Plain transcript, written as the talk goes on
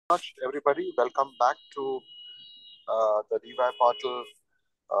much, everybody. Welcome back to the DY Patil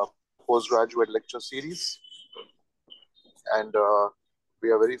postgraduate lecture series. And we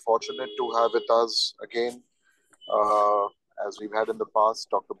are very fortunate to have with us again, uh, as we've had in the past,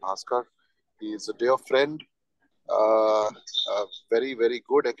 Dr. Bhaskar. He is a dear friend, a very, very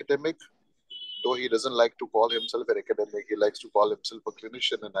good academic, though he doesn't like to call himself an academic. He likes to call himself a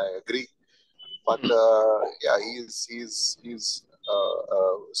clinician, and I agree. But yeah, he's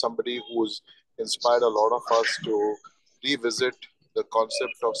somebody who's inspired a lot of us to revisit the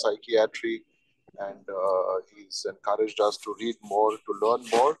concept of psychiatry, and he's encouraged us to read more, to learn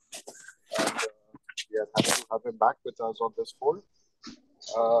more, and we are happy to have him back with us on this fold.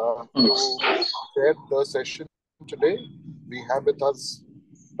 To share the session today, we have with us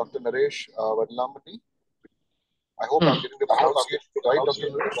Dr. Naresh Vadlamani. I hope I'm getting the pronunciation right, Dr.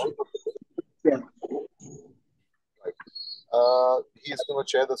 Naresh. Yeah. Right. He's going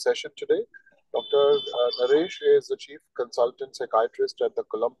to chair the session today. Dr. Naresh is the chief consultant psychiatrist at the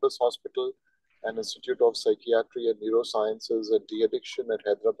Columbus Hospital and Institute of Psychiatry and Neurosciences and De-Addiction at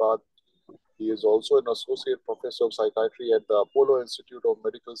Hyderabad. He is also an associate professor of psychiatry at the Apollo Institute of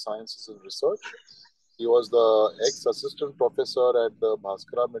Medical Sciences and Research. He was the ex-assistant professor at the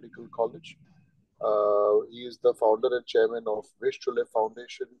Bhaskara Medical College. He is the founder and chairman of Wish to Live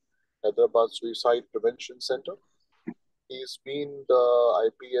Foundation, Hyderabad Suicide Prevention Center. He's been the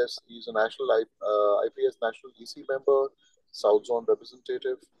IPS, he's a national IPS National EC member, South Zone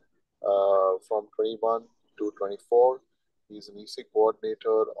representative from 21 to 24. He's an EC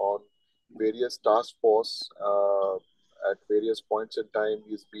coordinator on various task force at various points in time.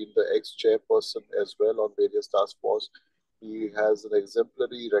 He's been the ex-chairperson as well on various task force. He has an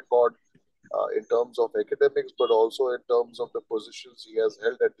exemplary record in terms of academics, but also in terms of the positions he has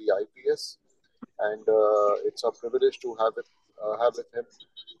held at the IPS. And it's a privilege to have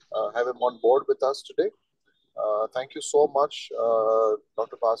him on board with us today. Thank you so much,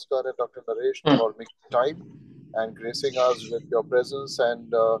 Dr. Bhaskar and Dr. Naresh, for making time and gracing us with your presence.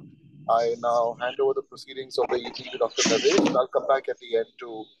 And I now hand over the proceedings of the evening to Dr. Naresh, and I'll come back at the end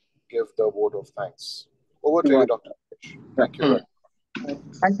to give the vote of thanks. Over to you, Dr. Naresh. Thank you.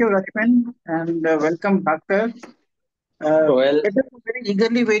 Thank you, Lakshman, and welcome, Doctor. It is a very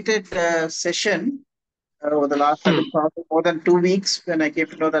eagerly waited session over the last, I think, probably more than 2 weeks when I came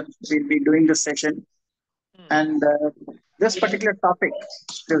to know that we'll be doing this session. And this particular topic,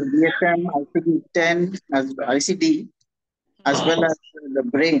 the DSM ICD 10 as ICD, as well as the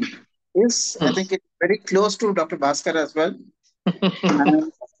brain, is, I think, it's very close to Dr. Bhaskar as well.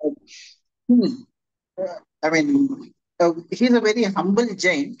 And, I mean, he's a very humble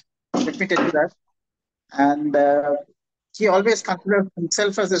Jain, let me tell you that. And he always considers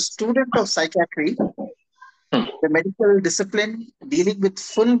himself as a student of psychiatry, the medical discipline dealing with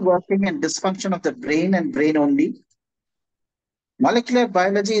full working and dysfunction of the brain and brain only. Molecular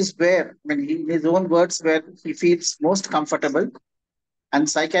biology is where, I mean, in his own words, where he feels most comfortable. And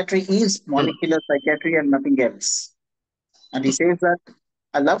psychiatry is molecular psychiatry and nothing else. And he says that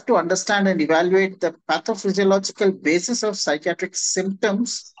I love to understand and evaluate the pathophysiological basis of psychiatric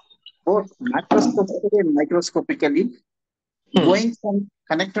symptoms, both macroscopically and microscopically, going from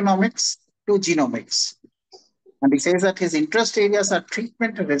connectonomics to genomics. And he says that his interest areas are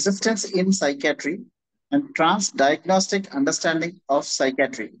treatment resistance in psychiatry and transdiagnostic understanding of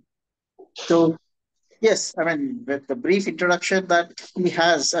psychiatry. So, yes, I mean, with the brief introduction that he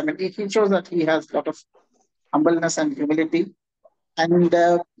has, I mean, he shows that he has a lot of humbleness and humility. And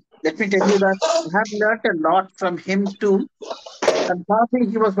let me tell you that I have learned a lot from him too. And probably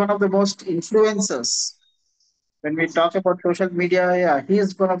he was one of the most influencers. When we talk about social media, yeah, he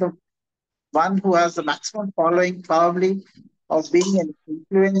is one who has the maximum following probably of being an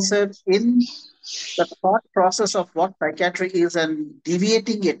influencer in the thought process of what psychiatry is and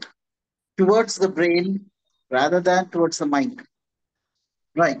deviating it towards the brain rather than towards the mind.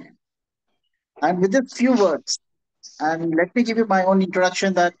 Right. And with a few words, and let me give you my own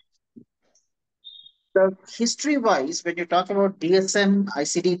introduction that the history wise, when you talk about DSM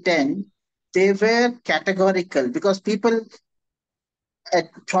ICD 10, they were categorical because people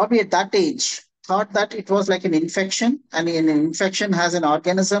probably at that age thought that it was like an infection, and an infection has an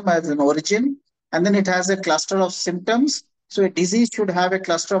organism as an origin, and then it has a cluster of symptoms. So a disease should have a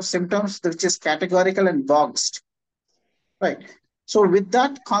cluster of symptoms which is categorical and boxed. Right. So with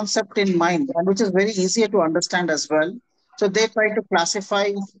that concept in mind, and which is very easier to understand as well, so they try to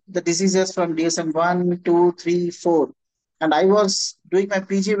classify the diseases from DSM 1, 2, 3, 4. And I was doing my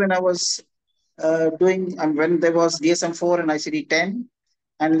PG when I was when there was DSM 4 and ICD 10.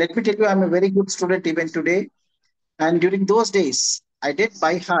 And let me tell you, I'm a very good student even today. And during those days, I did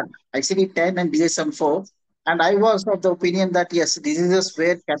by heart ICD-10 and DSM-4, and I was of the opinion that yes, diseases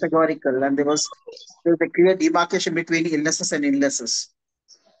were categorical, and there was a clear demarcation between illnesses and illnesses.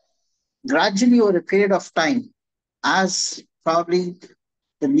 Gradually, over a period of time, as probably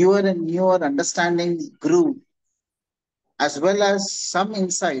the newer and newer understanding grew, as well as some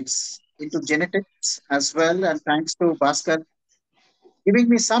insights into genetics as well, and thanks to Bhaskar giving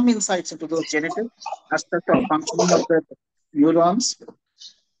me some insights into those genetics aspect of functioning of the neurons.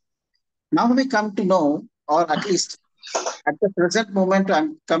 Now we come to know, or at least at the present moment,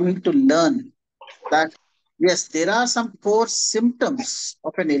 I'm coming to learn that yes, there are some core symptoms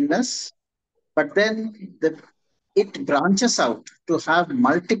of an illness, but then it branches out to have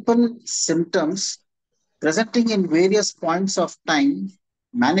multiple symptoms presenting in various points of time,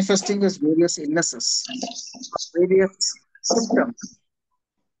 manifesting as various illnesses, various symptoms.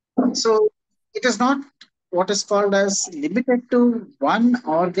 So it is not what is called as limited to one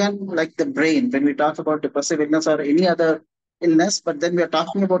organ like the brain when we talk about depressive illness or any other illness, but then we are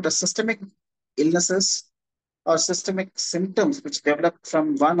talking about a systemic illnesses or systemic symptoms which develop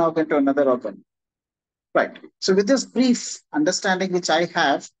from one organ to another organ. Right. So with this brief understanding which I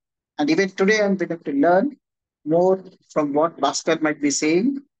have, and even today I'm beginning to learn more from what Bhaskar might be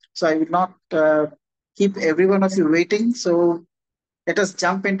saying. So I will not keep every one of you waiting. So let us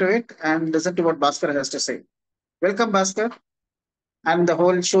jump into it and listen to what Bhaskar has to say. Welcome, Bhaskar, and the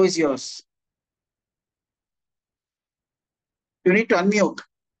whole show is yours. You need to unmute.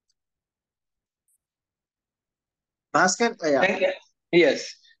 Bhaskar, yeah.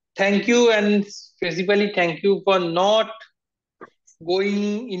 Yes. Thank you, and specifically thank you for not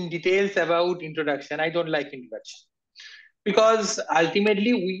going in details about introduction. I don't like introduction because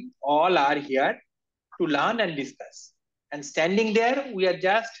ultimately we all are here to learn and discuss. And standing there, we are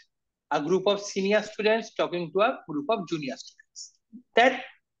just a group of senior students talking to a group of junior students. That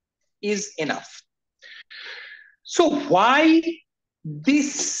is enough. So why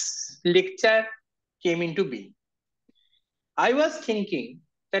this lecture came into being? I was thinking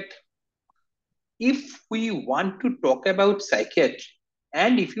that if we want to talk about psychiatry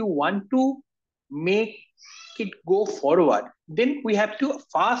and if you want to make it go forward, then we have to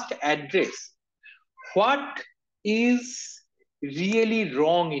first address what is really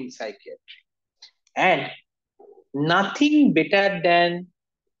wrong in psychiatry. And nothing better than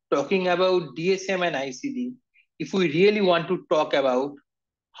talking about DSM and ICD if we really want to talk about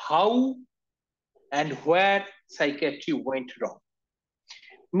how and where psychiatry went wrong.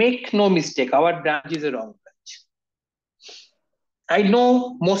 Make no mistake, our branch is a wrong branch. I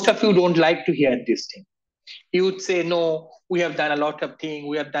know most of you don't like to hear this thing. You would say, no, we have done a lot of things,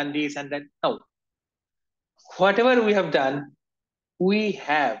 we have done this and that. No. Whatever we have done, we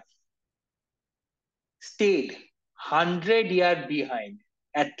have stayed 100 years behind,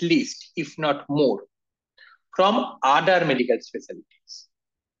 at least, if not more, from other medical specialties.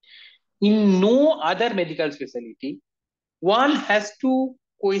 In no other medical specialty, one has to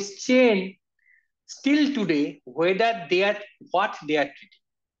question still today whether they are what they are treating.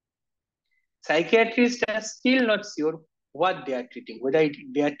 Psychiatrists are still not sure what they are treating, whether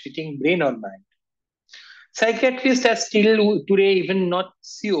they are treating brain or mind. Psychiatrists are still today even not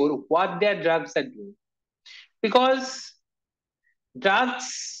sure what their drugs are doing because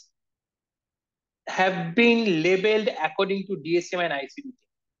drugs have been labeled according to DSM and ICD.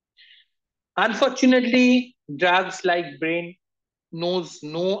 Unfortunately, drugs like brain knows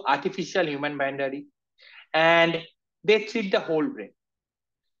no artificial human boundary and they treat the whole brain.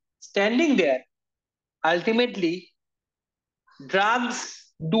 Standing there, ultimately,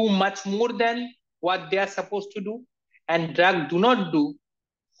 drugs do much more than what they are supposed to do, and drugs do not do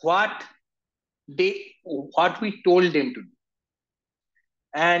what we told them to do.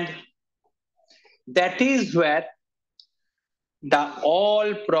 And that is where the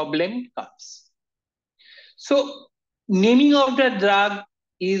all problem comes. So naming of the drug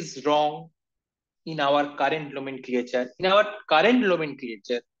is wrong in our current nomenclature. In our current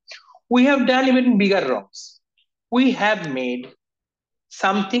nomenclature, we have done even bigger wrongs. We have made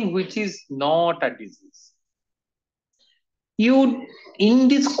something which is not a disease. You, in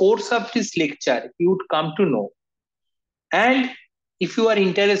this course of this lecture, you would come to know. And if you are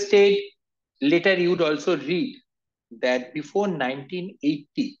interested, later you would also read that before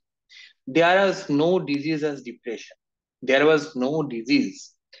 1980, there was no disease as depression. There was no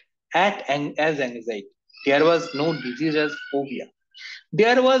disease as anxiety. There was no disease as phobia.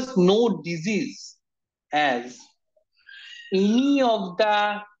 There was no disease as any of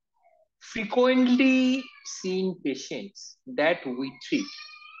the frequently seen patients that we treat.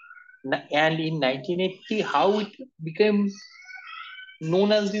 And in 1980, how it became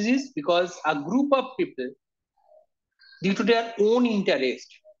known as disease because a group of people, due to their own interest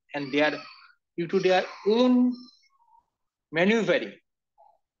and due to their own maneuvering,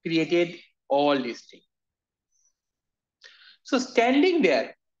 created all these things. So standing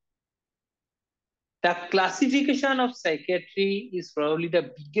there, the classification of psychiatry is probably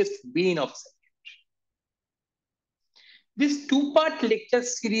the biggest bane of psychiatry. This two-part lecture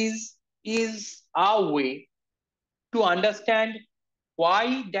series is our way to understand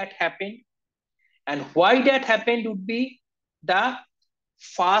why that happened, and why that happened would be the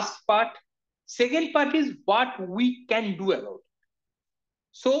first part. Second part is what we can do about it.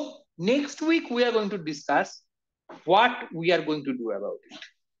 So next week we are going to discuss what we are going to do about it.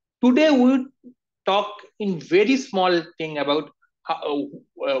 Today we will talk in very small thing about how,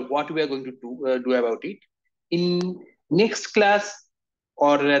 what we are going to do about it. In next class,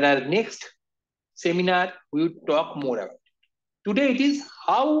 or rather next seminar, we will talk more about it. Today it is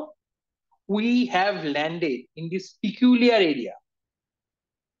how we have landed in this peculiar area.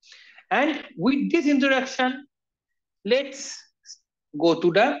 And with this introduction, let's go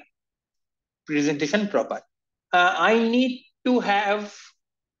to the presentation proper. I need to have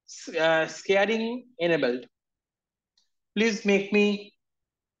sharing enabled. Please make me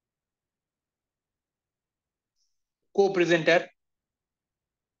co-presenter.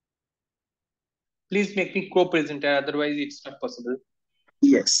 Please make me co-presenter, otherwise it's not possible.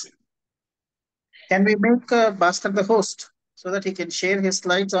 Yes. Can we make Bhaskar the host so that he can share his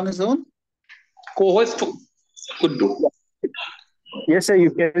slides on his own? Co-host could do. Yes, sir,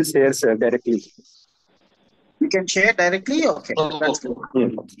 you can share, sir, directly. You can share directly? Okay, that's good. Yeah.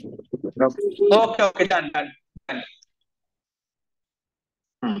 Okay, done.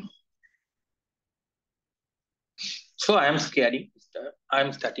 So I'm starting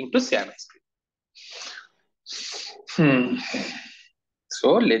to share my screen.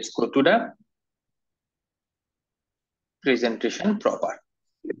 So let's go to the presentation proper.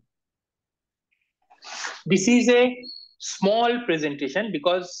 This is a small presentation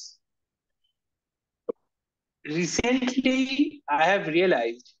because recently I have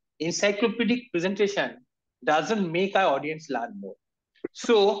realized encyclopedic presentation doesn't make our audience learn more.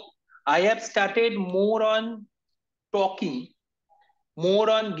 So I have started more on talking, more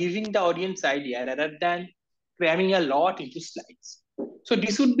on giving the audience idea rather than cramming a lot into slides. So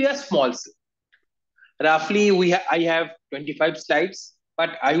this would be a small slide. Roughly, I have 25 slides,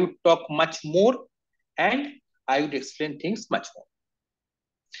 but I would talk much more and I would explain things much more.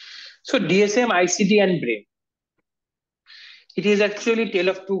 So DSM ICD and Brain. It is actually a tale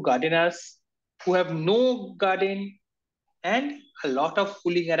of two gardeners who have no garden and a lot of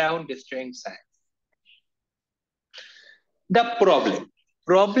fooling around destroying science. The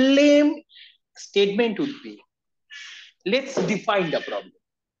problem statement would be, let's define the problem.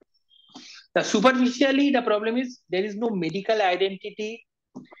 Superficially, the problem is there is no medical identity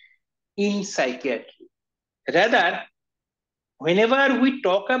in psychiatry. Rather, whenever we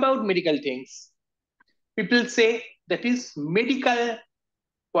talk about medical things, people say that is medical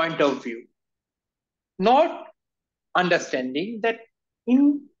point of view, not understanding that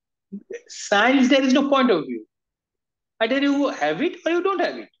in science there is no point of view. Either you have it or you don't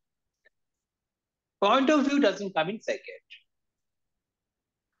have it. Point of view doesn't come in psychiatry.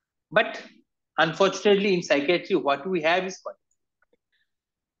 But unfortunately, in psychiatry, what we have is point of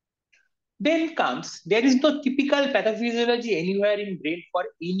view. Then comes, there is no typical pathophysiology anywhere in brain for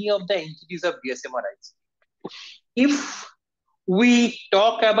any of the entities of DSM or ICD. If we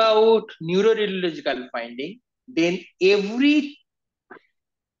talk about neuroradiological finding, then everything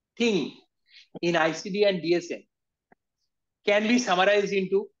in ICD and DSM can be summarized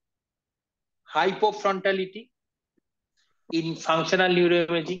into hypofrontality in functional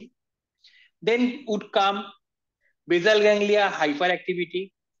neuroimaging. Then would come basal ganglia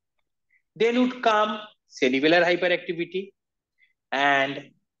hyperactivity. Then would come cerebellar hyperactivity.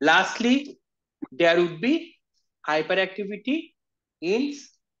 And lastly, there would be hyperactivity in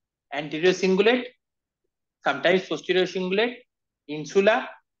anterior cingulate, sometimes posterior cingulate, insula,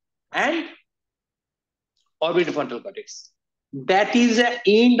 and orbitofrontal cortex. That is the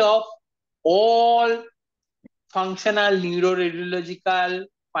end of all functional neuroradiological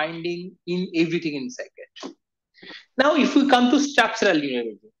finding in everything in psychiatry. Now, if we come to structural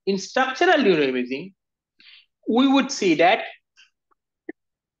neuroimaging, in structural neuroimaging, we would see that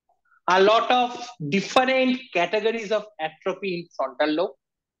a lot of different categories of atrophy in frontal lobe,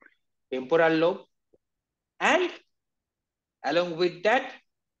 temporal lobe, and along with that,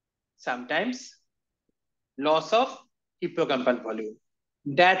 sometimes loss of hippocampal volume.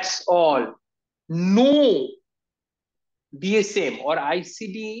 That's all. No DSM or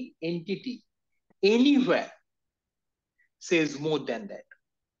ICD entity anywhere says more than that.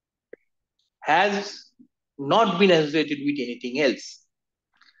 Has not been associated with anything else.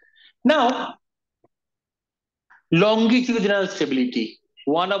 Now, longitudinal stability,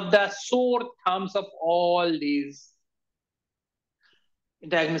 one of the sore thumbs of all these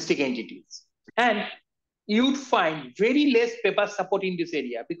diagnostic entities. And you'd find very less paper support in this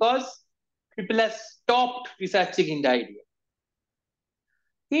area because people have stopped researching in the idea.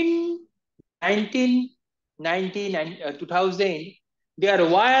 In 1990 and 2000, there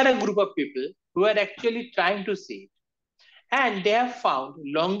were a group of people who are actually trying to see it. And they have found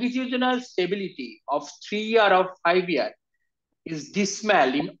longitudinal stability of 3 year or 5 year is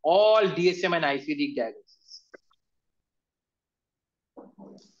dismal in all DSM and ICD diagnoses.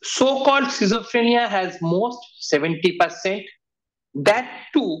 So-called schizophrenia has most 70%. That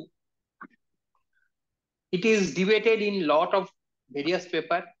too, it is debated in lot of various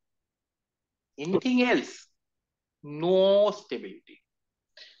paper. Anything else, no stability.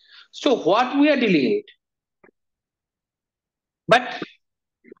 So what we are dealing with? But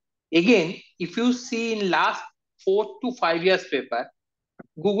again, if you see in last 4 to 5 years paper,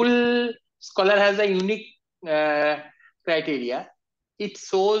 Google Scholar has a unique criteria. It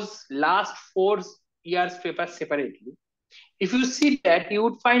shows last 4 years paper separately. If you see that, you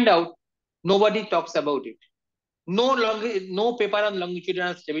would find out nobody talks about it. No paper on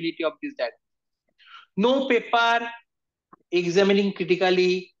longitudinal stability of this data. No paper examining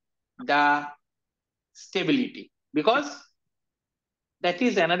critically the stability, because that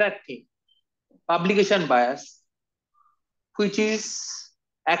is another thing, publication bias, which is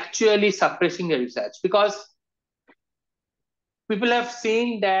actually suppressing the research, because people have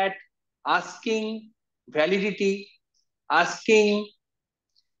seen that asking validity, asking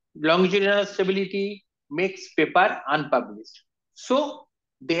longitudinal stability makes paper unpublished. So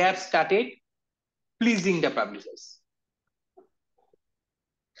they have started pleasing the publishers.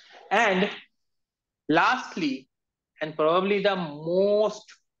 And lastly, and probably the most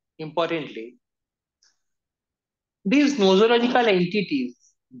importantly, these nosological entities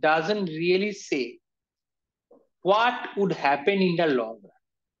doesn't really say what would happen in the long run.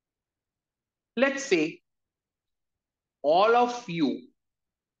 Let's say all of you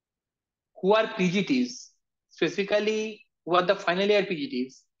who are PGTs, specifically who are the final year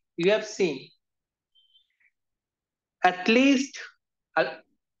PGTs, you have seen at least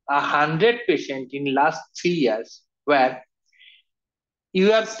 100 patients in last 3 years where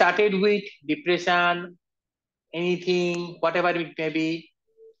you have started with depression, anything, whatever it may be.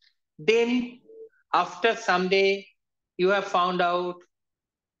 Then after some day, you have found out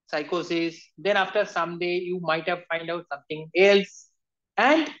psychosis. Then after some day, you might have found out something else.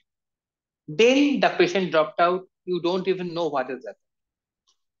 And then the patient dropped out. You don't even know what is that.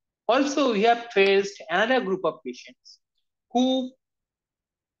 Also, we have faced another group of patients who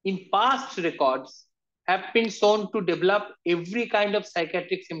in past records have been shown to develop every kind of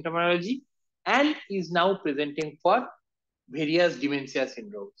psychiatric symptomology and is now presenting for various dementia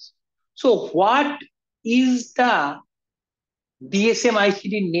syndromes. So what is the DSM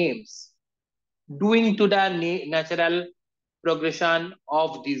ICD names doing to the natural progression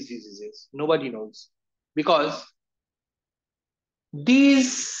of these diseases? Nobody knows, because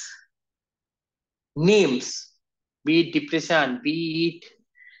these names, be it depression, be it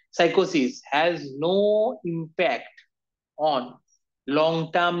psychosis, has no impact on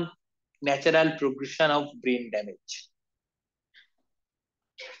long-term natural progression of brain damage.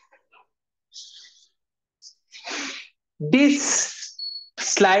 This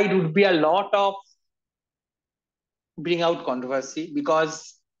slide would be a lot of bring out controversy,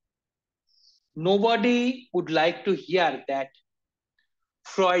 because nobody would like to hear that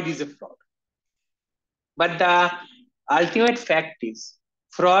Freud is a fraud. But the ultimate fact is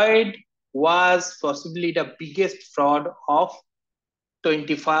Freud was possibly the biggest fraud of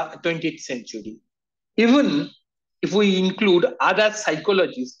 20th century. Even if we include other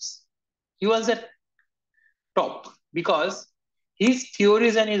psychologists, he was at top, because his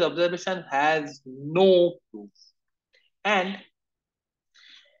theories and his observation has no proof. And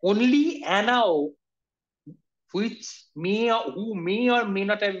only Anna, who may or may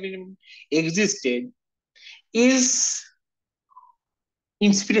not have even existed, is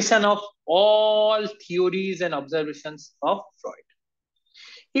inspiration of all theories and observations of Freud.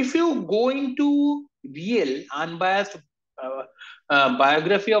 If you go into real, unbiased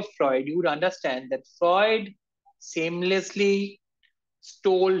biography of Freud, you would understand that Freud shamelessly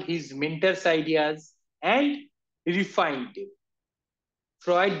stole his mentor's ideas and refined them.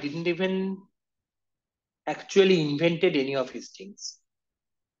 Freud didn't even actually invented any of his things.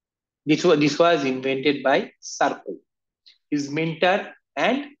 This was invented by Sarko, his mentor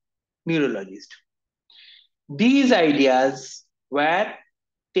and neurologist. These ideas were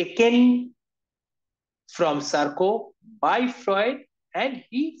taken from Sarko by Freud, and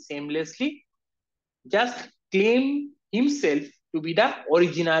he shamelessly just claimed himself to be the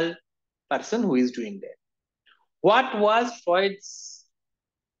original person who is doing that. What was Freud's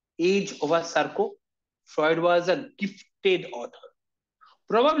edge over Sarko? Freud was a gifted author,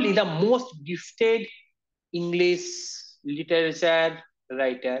 probably the most gifted English literature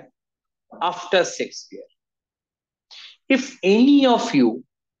writer after Shakespeare. If any of you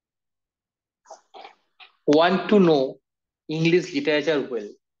want to know English literature well,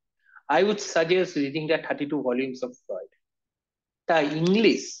 I would suggest reading the 32 volumes of Freud. The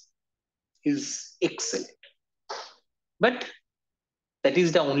English is excellent. But that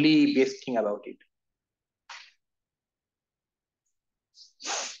is the only best thing about it.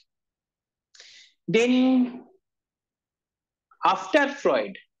 Then, after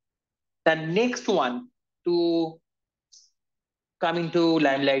Freud, the next one to come into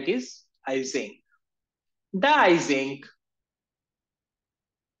limelight is Eysenck. The Eysenck,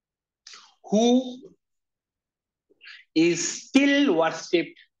 who is still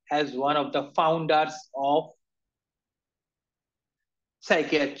worshipped as one of the founders of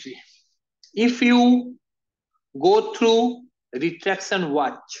psychiatry. If you go through Retraction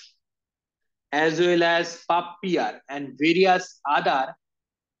Watch, as well as Papier and various other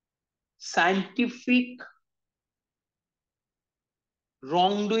scientific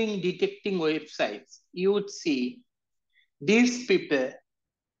wrongdoing detecting websites, you would see these people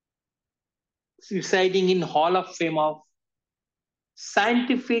residing in Hall of Fame of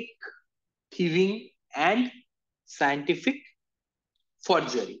scientific thieving and scientific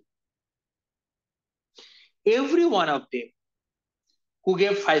forgery. Every one of them who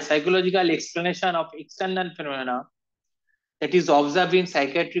gave psychological explanation of external phenomena that is observed in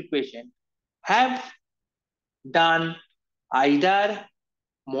psychiatric patient have done either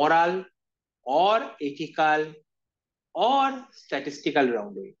moral or ethical or statistical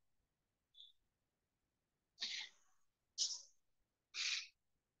wrongdoing.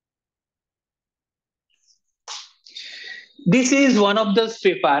 This is one of those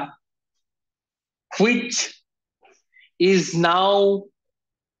papers which is now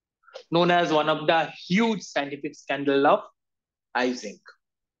known as one of the huge scientific scandal of Eysenck.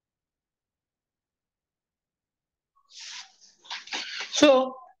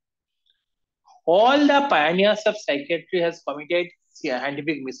 So, all the pioneers of psychiatry has committed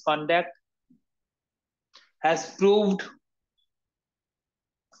scientific misconduct, has proved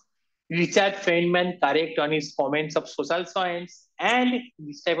Richard Feynman correct on his comments of social science and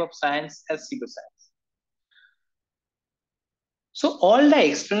this type of science as pseudoscience. So all the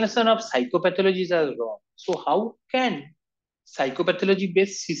explanation of psychopathologies are wrong. So how can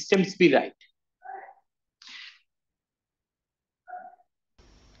psychopathology-based systems be right?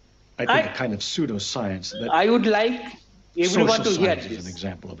 I think a kind of pseudoscience that I would like everyone to hear this. Is an this.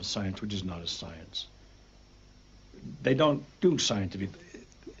 example of a science which is not a science. They don't do scientific.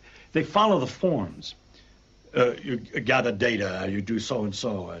 They follow the forms. You gather data, you do so and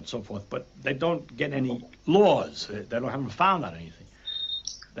so forth, but they don't get any laws. Haven't found out anything.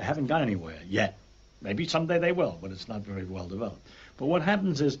 They haven't gone anywhere yet. Maybe someday they will, but it's not very well developed. But what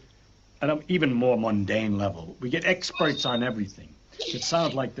happens is, at an even more mundane level, we get experts on everything. It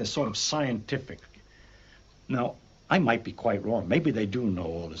sounds like they're sort of scientific. Now, I might be quite wrong. Maybe they do know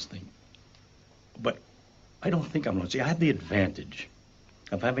all this thing. But I don't think I'm wrong. See, I have the advantage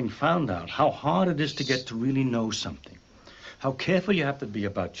of having found out how hard it is to get to really know something, how careful you have to be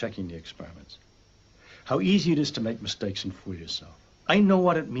about checking the experiments, how easy it is to make mistakes and fool yourself. I know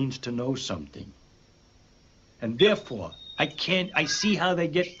what it means to know something. And therefore, I see how they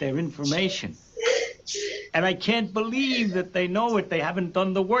get their information. And I can't believe that they know it. They haven't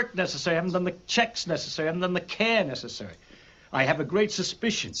done the work necessary, haven't done the checks necessary, haven't done the care necessary. I have a great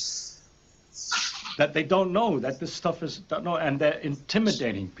suspicion that they don't know that this stuff is, and they're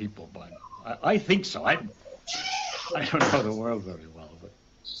intimidating people by it. I think so. I don't know the world very well, but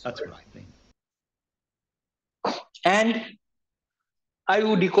that's what I think. And I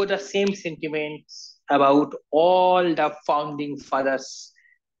would echo the same sentiments about all the founding fathers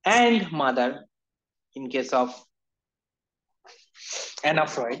and mother in case of Anna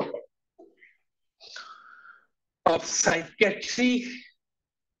Freud, of psychiatry,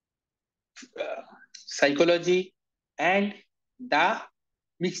 psychology, and the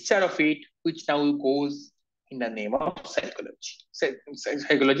mixture of it, which now goes in the name of psychology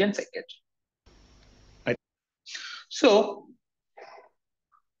and psychiatry. So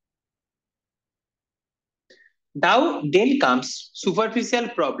now then comes superficial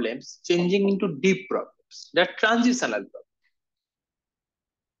problems changing into deep problems, the transitional problem.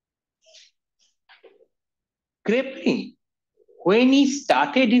 Kraepelin, when he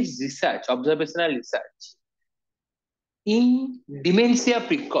started his research, observational research in dementia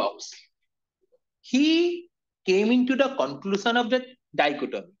precox, he came into the conclusion of the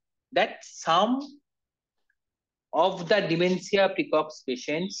dichotomy that some of the dementia precox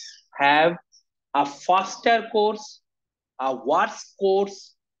patients have a faster course, a worse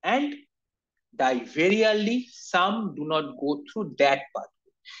course, and die very early. Some do not go through that path.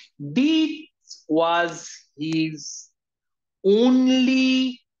 This was his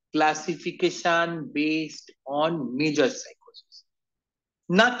only classification based on major psychosis.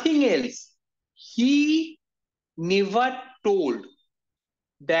 Nothing else. He never told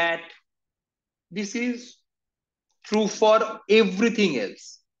that this is true for everything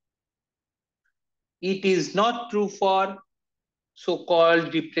else. It is not true for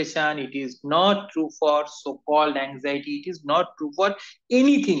so-called depression. It is not true for so-called anxiety. It is not true for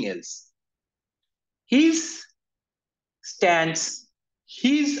anything else. His stance,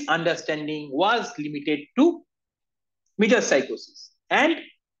 his understanding was limited to metapsychosis. And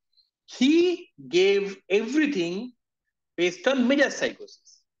he gave everything based on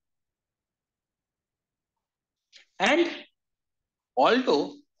metapsychosis. And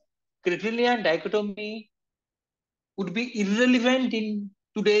although Kraepelinian dichotomy would be irrelevant in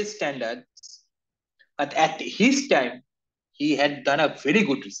today's standards, but at his time, he had done a very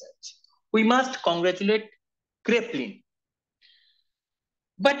good research. We must congratulate Kraepelin.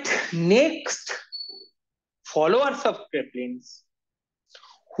 But next, followers of Kraepelin's,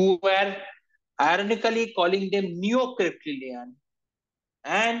 who were ironically calling them neo-Kraepelinian,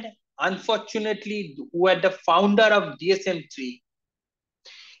 and unfortunately, who were the founder of DSM-3,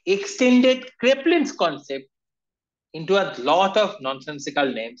 extended Kraepelin's concept into a lot of nonsensical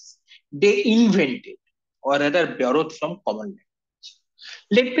names they invented, or rather borrowed from common language.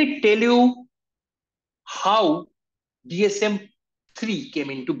 Let me tell you how DSM-3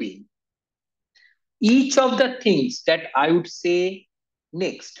 came into being. Each of the things that I would say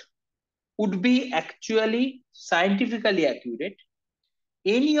next would be actually scientifically accurate.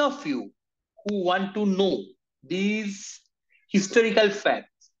 Any of you who want to know these historical facts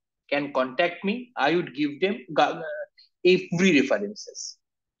can contact me. I would give them every references.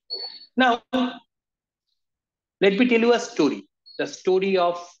 Now, let me tell you a story. The story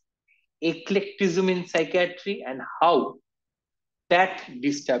of eclecticism in psychiatry and how that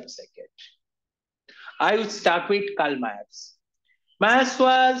disturbed psychiatry. I would start with Karl Myers. Myers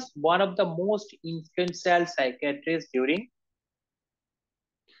was one of the most influential psychiatrists during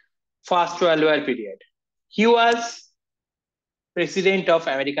First World War period. He was president of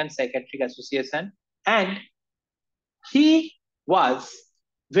American Psychiatric Association, and he was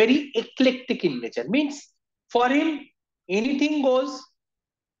very eclectic in nature. Means for him, anything goes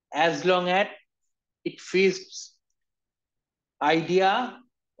as long as it fits idea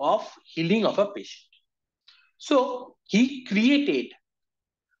of healing of a patient. So he created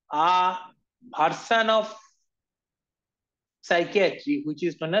a version of psychiatry which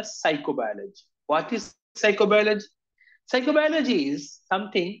is known as psychobiology. What is psychobiology? Psychobiology is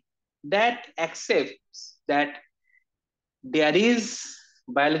something that accepts that there is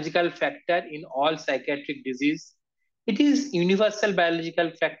biological factor in all psychiatric disease. It is universal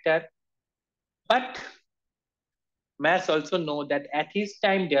biological factor, but Mass also know that at his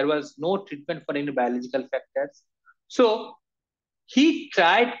time there was no treatment for any biological factors. So he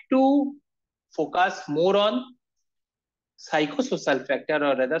tried to focus more on psychosocial factor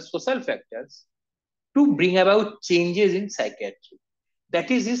or rather social factors to bring about changes in psychiatry.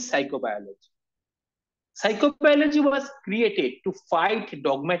 That is his psychobiology. Psychobiology was created to fight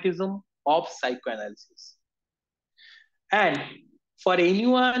dogmatism of psychoanalysis. And for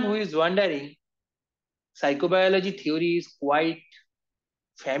anyone who is wondering, psychobiology theory is quite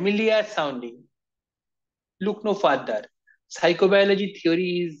familiar sounding. Look no further. Psychobiology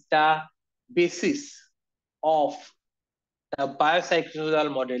theory is the basis of the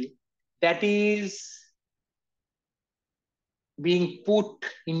biopsychosocial model that is being put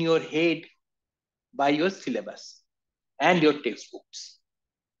in your head by your syllabus and your textbooks.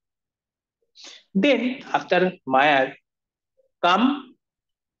 Then, after Meyer, come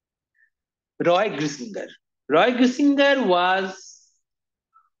Roy Grisinger. Roy Grisinger was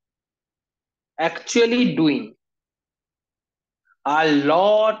actually doing a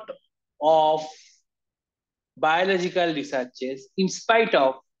lot of biological researches in spite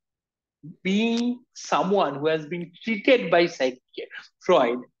of being someone who has been treated by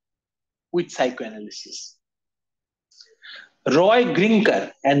Freud with psychoanalysis. Roy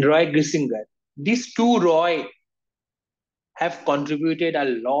Grinker and Roy Grissinger, these two Roy have contributed a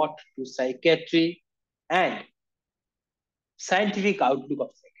lot to psychiatry and scientific outlook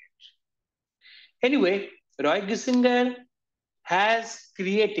of psychiatry. Anyway, Roy Grissinger has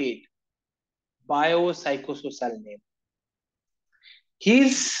created biopsychosocial name.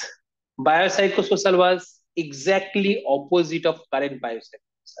 His biopsychosocial was exactly opposite of current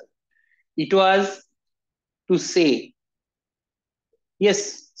biopsychosocial. It was to say,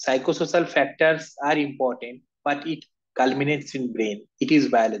 yes, psychosocial factors are important, but it culminates in brain. It is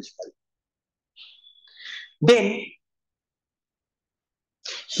biological. Then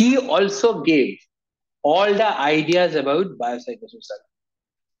he also gave all the ideas about biopsychosocial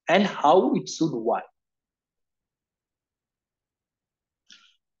and how it should work.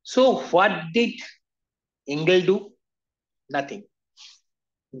 So what did Engel do? Nothing.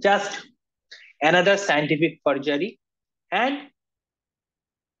 Just another scientific forgery and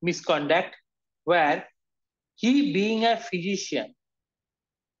misconduct where he, being a physician,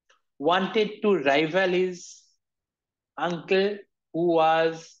 wanted to rival his uncle who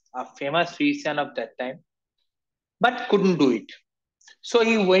was a famous physician of that time, but couldn't do it. So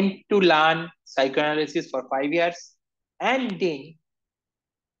he went to learn psychoanalysis for 5 years and then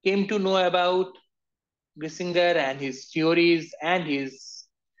came to know about Grissinger and his theories and his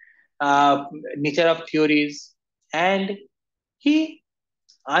nature of theories, and he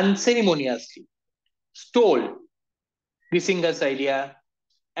unceremoniously stole Grissinger's idea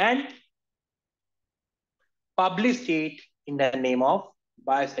and published it in the name of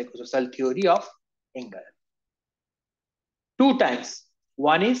biopsychosocial theory of Engel. 2 times.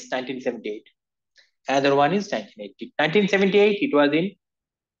 One is 1978, another one is 1980. 1978, it was in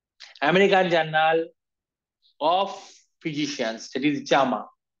American Journal of Physicians, that is JAMA,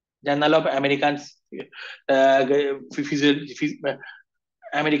 Journal of American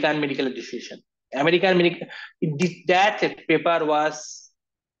American Medical Association. That paper was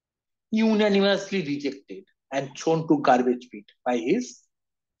unanimously rejected and thrown to garbage pit by his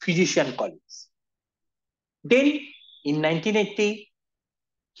physician colleagues. Then in 1980,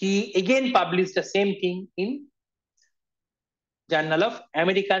 he again published the same thing in Journal of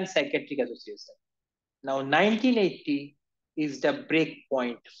American Psychiatric Association. Now 1980 is the break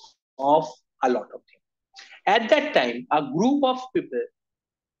point of a lot of things. At that time, a group of people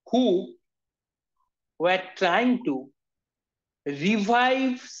who were trying to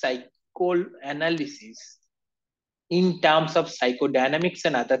revive psychoanalysis in terms of psychodynamics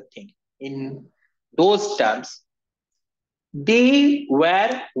and other things. In those terms, they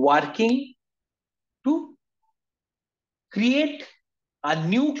were working to create a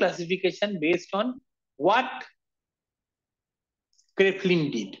new classification based on what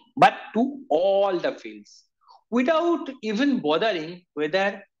Kraepelin did, but to all the fields, without even bothering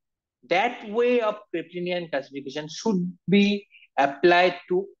whether that way of Kraepelinian classification should be applied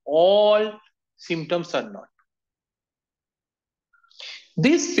to all symptoms or not.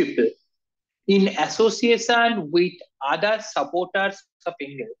 These people, in association with other supporters of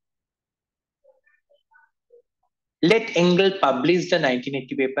Engel, let Engel publish the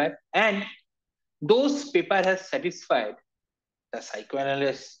 1980 paper, and those papers have satisfied the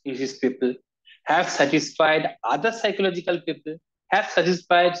psychoanalysis people, have satisfied other psychological people, have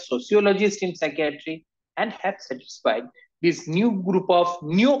satisfied sociologists in psychiatry, and have satisfied this new group of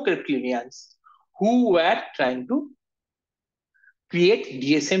neo-Kraepelinians who were trying to create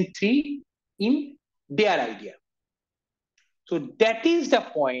DSM-3 in their idea. So that is the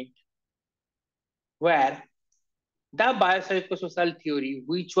point where the biopsychosocial theory,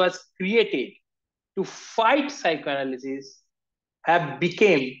 which was created to fight psychoanalysis, have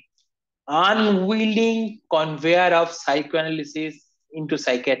become unwilling conveyor of psychoanalysis into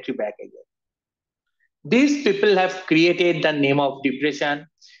psychiatry back again. These people have created the name of depression,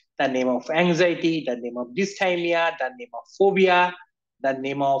 the name of anxiety, the name of dysthymia, the name of phobia, the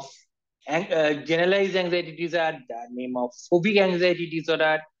name of generalized anxiety disorder, the name of phobic anxiety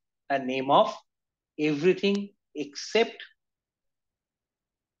disorder, the name of everything except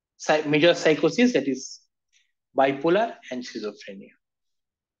major psychosis, that is bipolar and schizophrenia.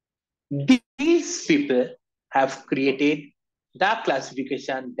 These people have created the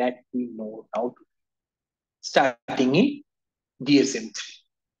classification that we know now, starting in DSM-3.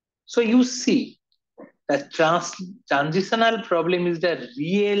 So you see, the transitional problem is the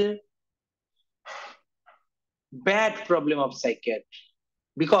real bad problem of psychiatry,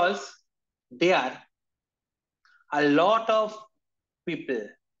 because there are a lot of people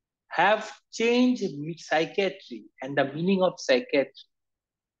have changed psychiatry and the meaning of psychiatry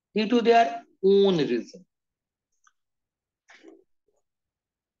due to their own reason.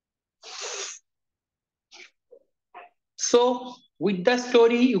 So, with the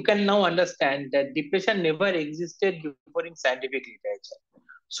story, you can now understand that depression never existed before in scientific literature.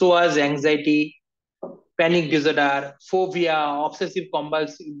 So as anxiety, panic disorder, phobia, obsessive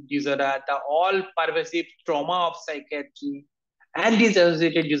compulsive disorder, the all-pervasive trauma of psychiatry, and these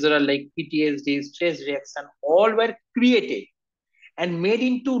associated disorders like PTSD, stress reaction, all were created and made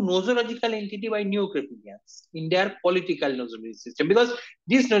into nosological entity by neo-Crepians in their political nosology system, because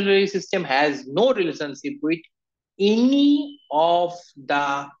this nosology system has no relationship with any of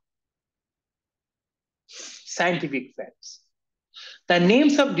the scientific facts. The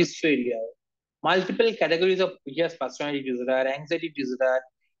names of dysphoria, multiple categories of previous personality disorder, anxiety disorder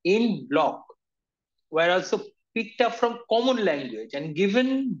in block were also picked up from common language and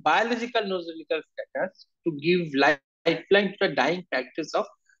given biological nosological status to give lifeline to the dying practice of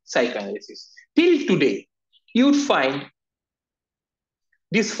psychoanalysis. Till today, you'd find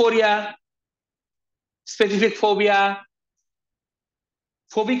dysphoria, specific phobia,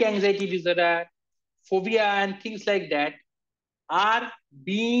 phobic anxiety disorder, phobia, and things like that are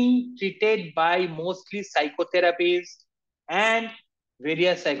being treated by mostly psychotherapies and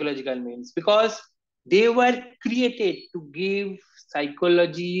various psychological means, because they were created to give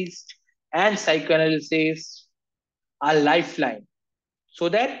psychologists and psychoanalysts a lifeline so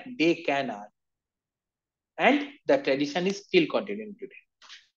that they can earn. And the tradition is still continuing today.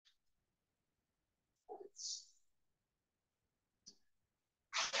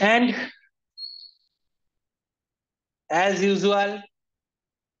 And as usual,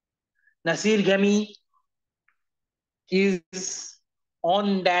 Nasir Ghami is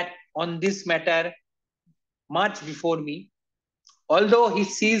on this matter much before me. Although he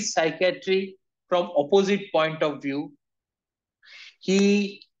sees psychiatry from opposite point of view,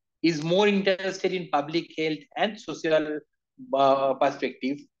 he is more interested in public health and social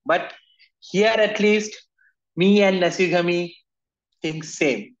perspective. But here at least, me and Nasir Ghami think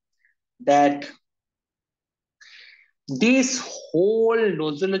same, that this whole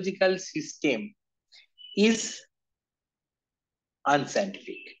nosological system is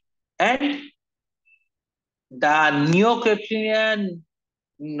unscientific. And the neo-Crepian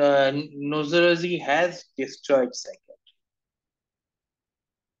nosology has destroyed psychiatry.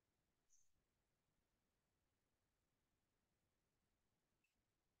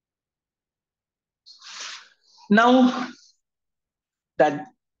 Now, that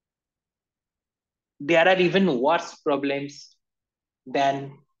there are even worse problems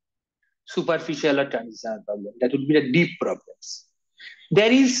than superficial or transitional problems. That would be the deep problems.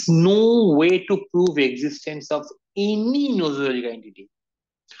 There is no way to prove existence of any nosological entity.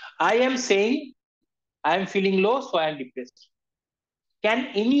 I am saying I am feeling low, so I am depressed. Can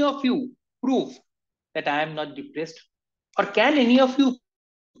any of you prove that I am not depressed? Or can any of you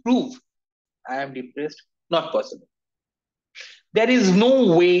prove I am depressed? Not possible. There is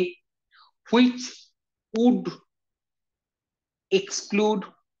no way which would exclude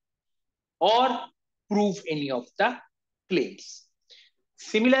or prove any of the claims.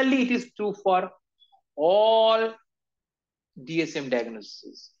 Similarly, it is true for all DSM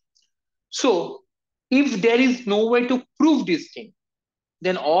diagnoses. So, if there is no way to prove this thing,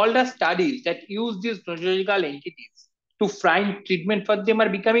 then all the studies that use these neurological entities to find treatment for them are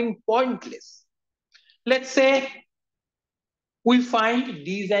becoming pointless. Let's say we find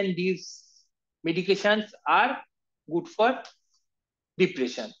these and these medications are good for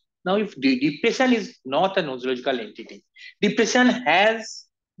depression. Now, if depression is not a nosological entity, depression has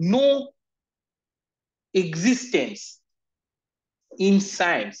no existence in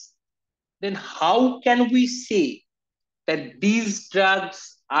science, then how can we say that these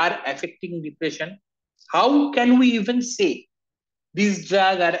drugs are affecting depression? How can we even say these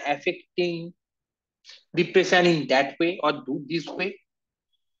drugs are affecting depression in that way or do this way?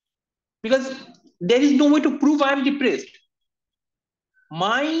 Because there is no way to prove I am depressed.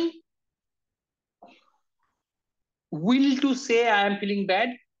 My will to say I am feeling bad,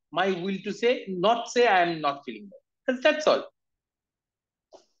 my will to say I am not feeling bad. That's all.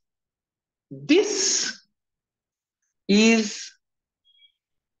 This is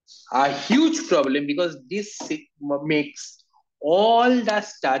a huge problem because this makes all the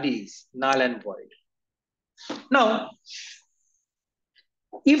studies null and void. Now,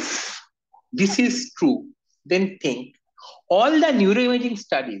 if this is true, then think all the neuroimaging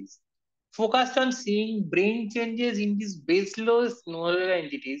studies focused on seeing brain changes in these baseless neural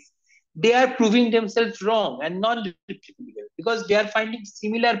entities they are proving themselves wrong and non-replicable because they are finding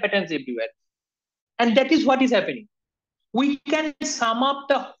similar patterns everywhere. And that is what is happening. We can sum up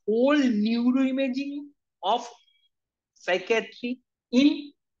the whole neuroimaging of psychiatry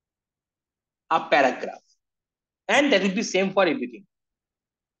in a paragraph. And that will be same for everything.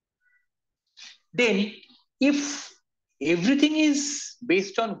 Then, if everything is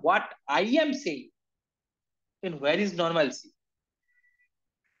based on what I am saying, then where is normalcy?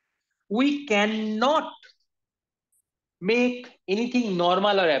 We cannot make anything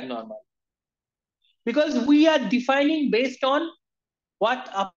normal or abnormal because we are defining based on what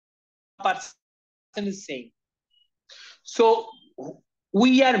a person is saying. So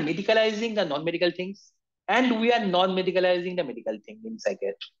we are medicalizing the non-medical things and we are non-medicalizing the medical thing in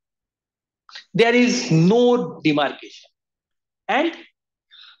psychiatry. There is no demarcation. And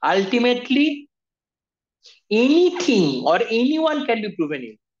ultimately, anything or anyone can be proven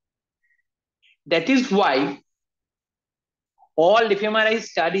ill. That is why all fMRI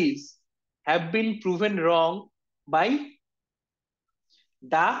studies have been proven wrong by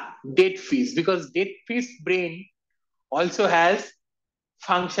the dead fish because dead fish brain also has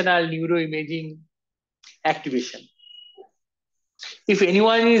functional neuroimaging activation. If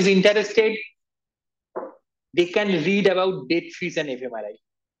anyone is interested, they can read about dead fish and fMRI.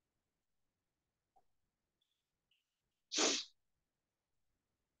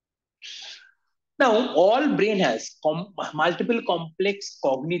 Now, all brain has multiple complex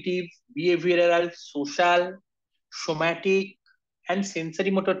cognitive, behavioral, social, somatic, and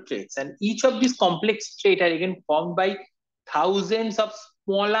sensory motor traits. And each of these complex traits are again formed by thousands of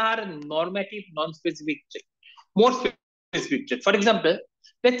smaller normative, non-specific traits, more specific traits. For example,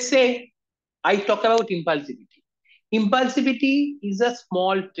 let's say I talk about impulsivity. Impulsivity is a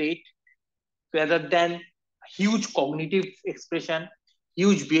small trait rather than huge cognitive expression,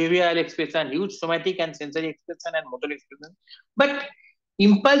 huge behavioral expression, huge somatic and sensory expression and motor expression. But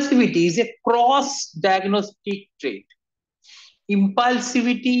impulsivity is a cross-diagnostic trait.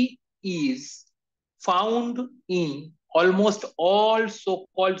 Impulsivity is found in almost all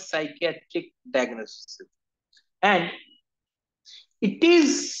so-called psychiatric diagnoses. And it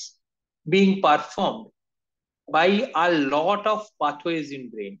is being performed by a lot of pathways in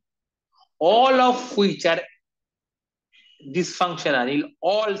brain, all of which are dysfunctional in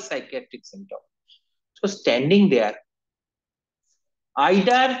all psychiatric symptoms. So standing there,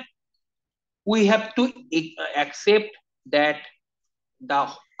 either we have to accept that the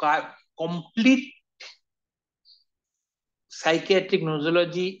complete psychiatric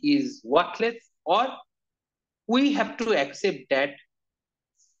nosology is worthless, or we have to accept that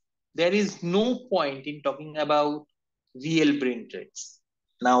there is no point in talking about real brain traits.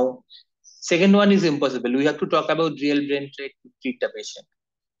 Now, second one is impossible. We have to talk about real brain trait to treat the patient.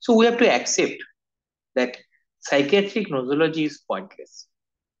 So we have to accept that psychiatric nosology is pointless.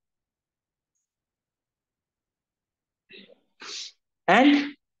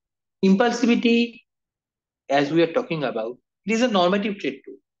 And impulsivity, as we are talking about, it is a normative trait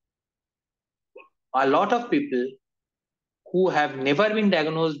too. A lot of people who have never been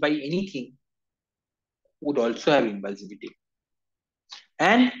diagnosed by anything would also have impulsivity.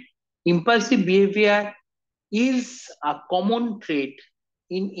 And impulsive behavior is a common trait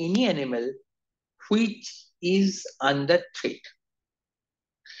in any animal which is under threat.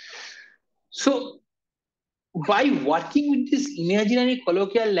 So, by working with this imaginary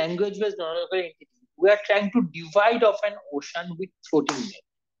colloquial language-based non-local entity, we are trying to divide off an ocean with floating net.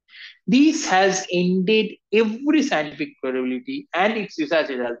 This has ended every scientific credibility and its research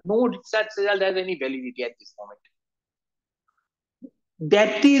result. No research result has any validity at this moment.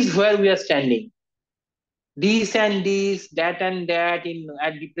 That is where we are standing. This and this, that and that in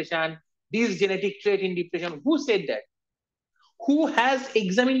at depression, this genetic trait in depression. Who said that? Who has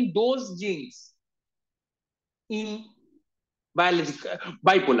examined those genes in biological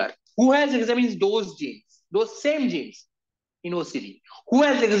bipolar? Who has examined those genes, those same genes in OCD? Who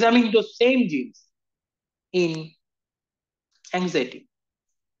has examined those same genes in anxiety,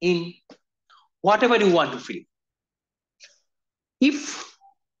 in whatever you want to feel? If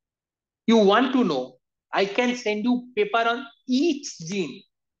you want to know, I can send you paper on each gene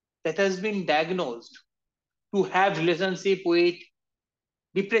that has been diagnosed to have relationship with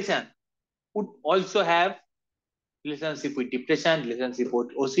depression, would also have relationship with depression, relationship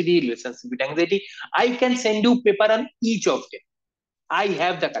with OCD, relationship with anxiety. I can send you paper on each of them. I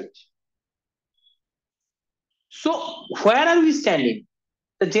have the collection. So where are we standing?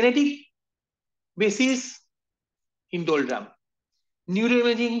 The genetic basis in doldrum.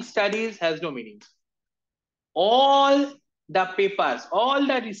 Neuroimaging studies has no meaning. All the papers, all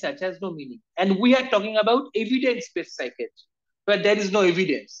the research has no meaning. And we are talking about evidence-based psychiatry, but there is no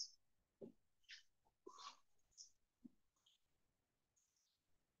evidence.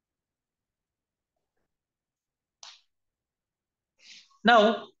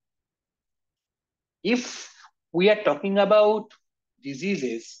 Now, if we are talking about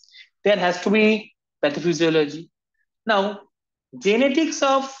diseases, there has to be pathophysiology. Now, genetics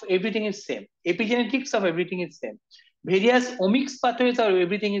of everything is same. Epigenetics of everything is same. Various omics pathways of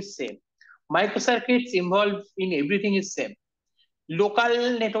everything is same. Microcircuits involved in everything is same.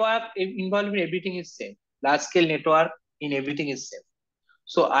 Local network involved in everything is same. Large scale network in everything is same.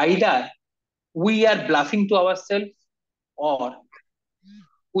 So either we are bluffing to ourselves, or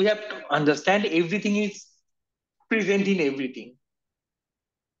we have to understand everything is present in everything.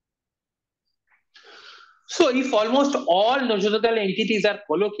 So if almost all notional entities are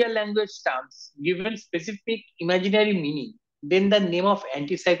colloquial language terms given specific imaginary meaning, then the name of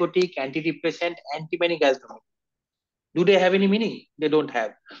antipsychotic, antidepressant, antimanic has no meaning. Do they have any meaning? They don't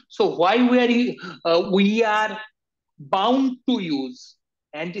have. So why we are bound to use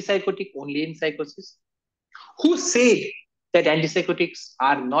antipsychotic only in psychosis? Who said that antipsychotics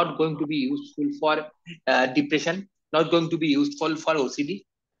are not going to be useful for depression, not going to be useful for OCD?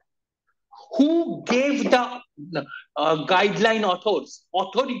 Who gave the guideline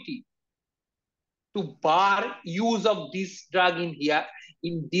authority to bar use of this drug in here,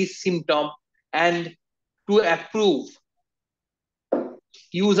 in this symptom, and to approve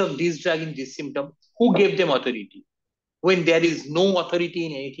use of this drug in this symptom? Who gave them authority when there is no authority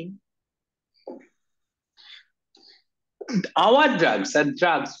in anything? Our drugs are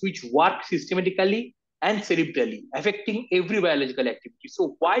drugs which work systematically and cerebrally, affecting every biological activity.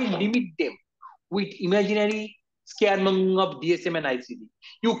 So why limit them with imaginary scaremongering of DSM and ICD?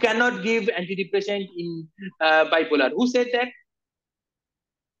 You cannot give antidepressant in bipolar. Who said that?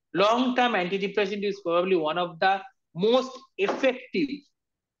 Long-term antidepressant is probably one of the most effective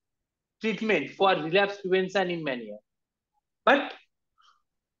treatment for relapse prevention in mania. But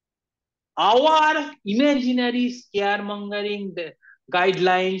our imaginary scaremongering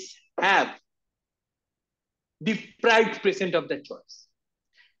guidelines have deprived patient of the choice.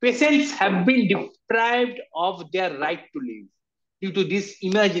 Patients have been deprived of their right to live due to these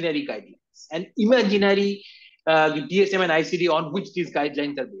imaginary guidelines and imaginary DSM and ICD on which these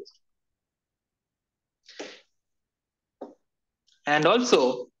guidelines are based. And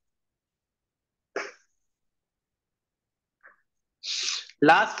also,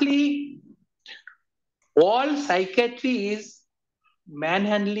 lastly, all psychiatry is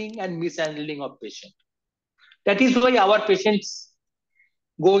manhandling and mishandling of patient. That is why our patients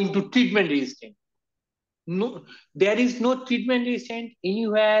go into treatment resistant. No, there is no treatment resistant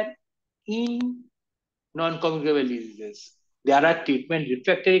anywhere in non-communicable diseases. There are treatment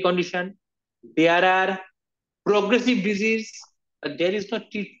refractory condition. There are progressive disease. But there is no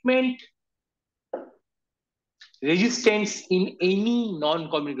treatment resistance in any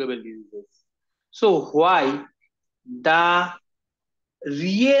non-communicable diseases. So why the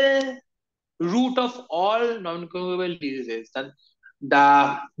real root of all non-communicable diseases,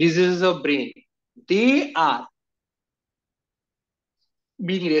 the diseases of brain, they are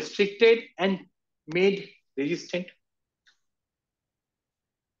being restricted and made resistant?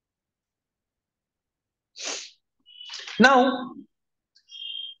 Now,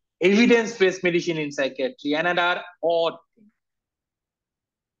 evidence-based medicine in psychiatry, another odd thing.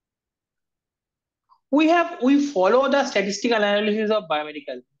 We follow the statistical analysis of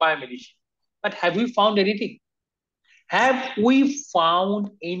biomedicine, but have we found anything? Have we found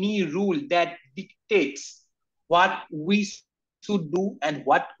any rule that dictates what we should do and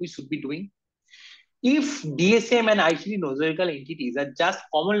what we should be doing? If DSM and ICD nosological entities are just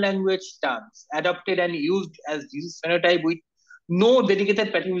common language terms adopted and used as disease phenotype with no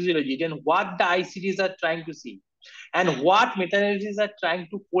dedicated pathophysiology, then what the ICDs are trying to see and what meta-analyses are trying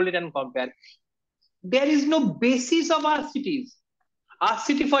to collate and compare, there is no basis of RCTs.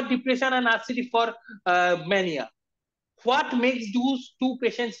 RCT for depression and RCT for mania. What makes those two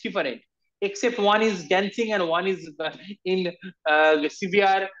patients different? Except one is dancing and one is in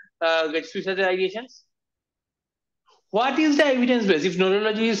severe suicidal ideations. What is the evidence base if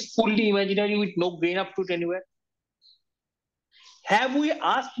neurology is fully imaginary with no grain of truth anywhere? Have we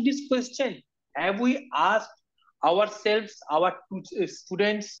asked this question? Have we asked ourselves, our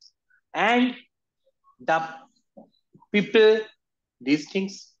students, and the people these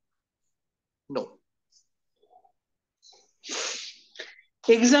things? No.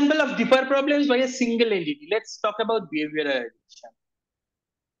 Example of deeper problems by a single entity. Let's talk about behavioral addiction.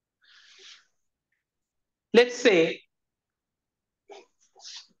 Let's say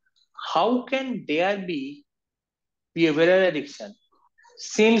how can there be behavioral addiction?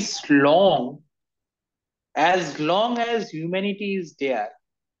 Since long as humanity is there,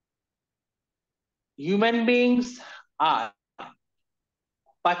 human beings are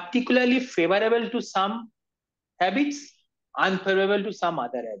particularly favorable to some habits, unfavorable to some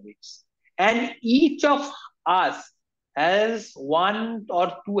other habits. And each of us has one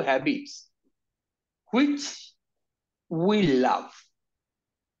or two habits which we love.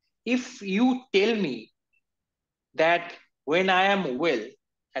 If you tell me that when I am well,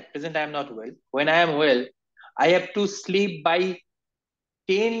 at present I am not well, when I am well, I have to sleep by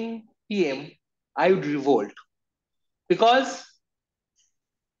 10 p.m., I would revolt. Because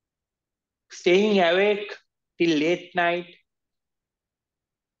staying awake till late night,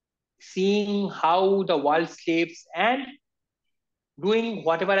 seeing how the world sleeps, and doing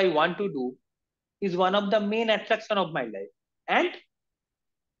whatever I want to do is one of the main attraction of my life. And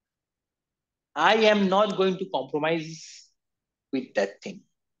I am not going to compromise with that thing.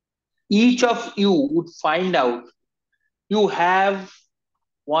 Each of you would find out you have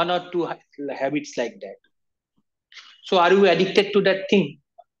one or two habits like that. So are you addicted to that thing?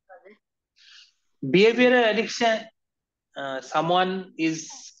 Behavioral addiction, someone is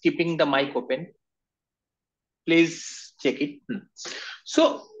keeping the mic open. Please check it.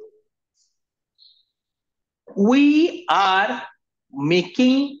 So we are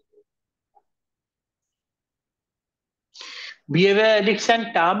making behavioral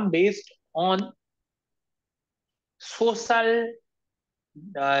addiction term based on social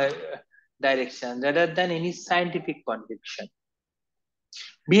direction rather than any scientific conviction.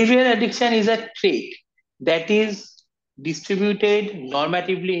 Behavioral addiction is a trait that is distributed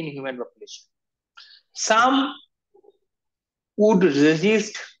normatively in human population. Some would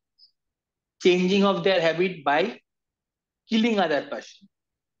resist changing of their habit by killing other person.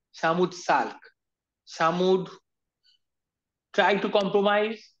 Some would sulk. Some would try to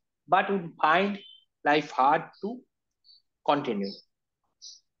compromise, but would find life hard to continue.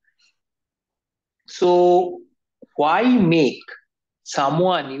 So why make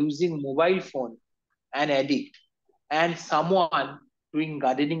someone using mobile phone an addict and someone doing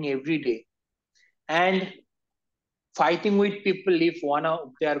gardening every day and fighting with people if one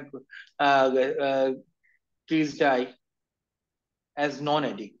of their trees die as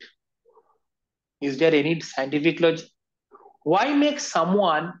non-addict? Is there any scientific logic? Why make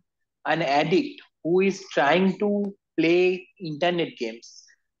someone an addict who is trying to play internet games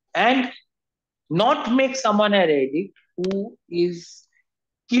and not make someone an addict who is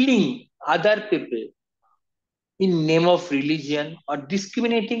killing other people in name of religion or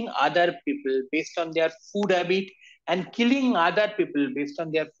discriminating other people based on their food habit and killing other people based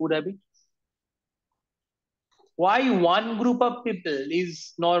on their food habit? Why one group of people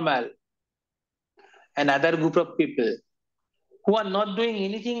is normal, another group of people who are not doing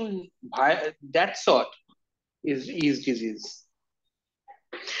anything by that sort is disease?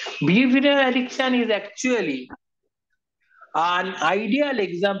 Behavioral addiction is actually an ideal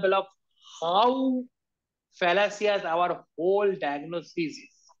example of how fallacious our whole diagnosis is.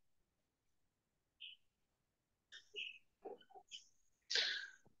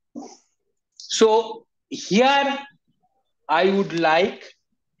 So here I would like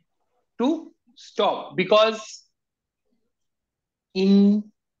to stop because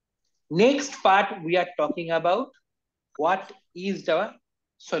in next part we are talking about what is the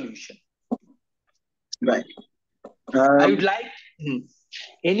solution. Right. I would like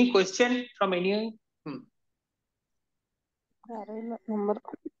any question from anyone?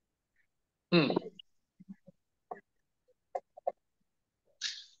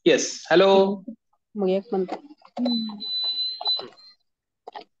 Yes, hello.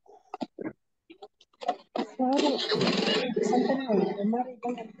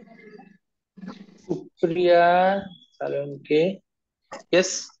 Supriya Salonke.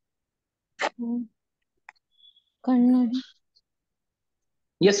 Yes.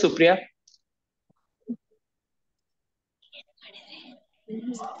 Yes, Supriya.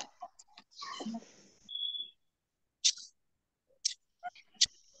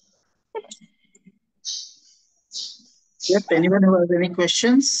 Yep. Anyone who has any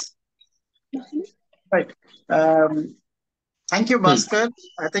questions? Right. Thank you, Bhaskar.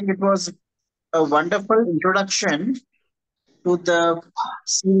 I think it was a wonderful introduction to the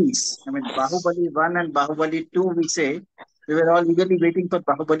series. I mean, Bahubali 1 and Bahubali 2, we say. We were all eagerly waiting for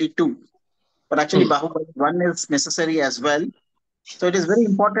Bahubali 2. But actually, Bahubali 1 is necessary as well. So it is very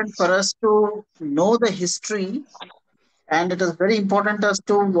important for us to know the history, and it is very important as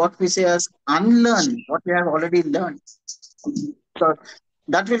to what we say as unlearn what we have already learned. So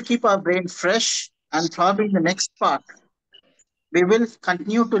that will keep our brain fresh, and probably in the next part, we will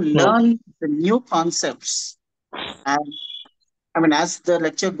continue to learn the new concepts. And I mean, as the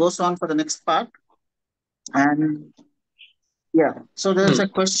lecture goes on for the next part, and yeah, so there's a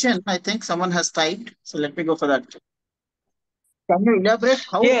question I think someone has typed. So let me go for that. Can you elaborate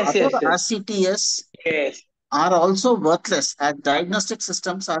how Yes, other yes, yes. RCTs Yes. are also worthless as diagnostic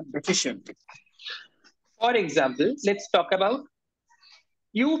systems are deficient? For example, let's talk about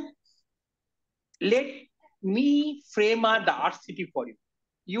you. Let me frame the RCT for you.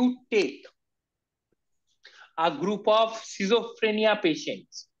 You take a group of schizophrenia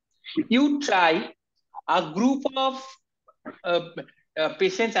patients. You try a group of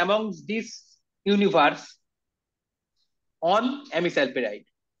patients amongst this universe on amisulpiride.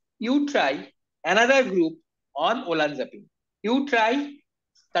 You try another group on olanzapine. You try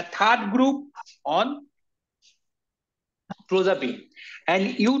the third group on clozapine,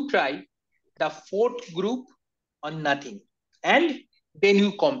 and you try the fourth group on nothing, and then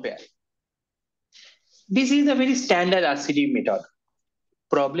you compare. This is a very standard RCT method.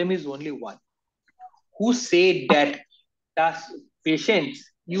 Problem is only one. Who said that the patients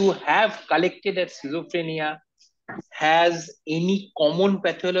you have collected at schizophrenia has any common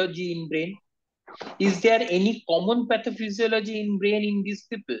pathology in brain? Is there any common pathophysiology in brain in these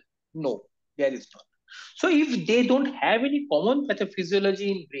people? No, there is not. So if they don't have any common pathophysiology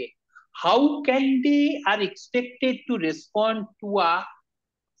in brain, how can they are expected to respond to a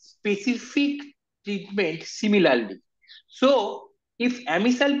specific treatment similarly? So if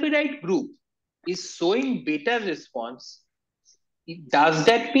amisulpiride group is showing better response, does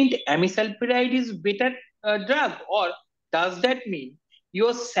that mean amisulpiride is better drug, or does that mean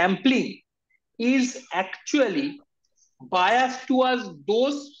your sampling is actually biased towards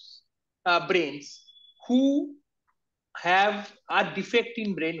those brains who have a defect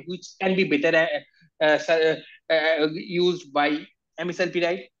in brain which can be better used by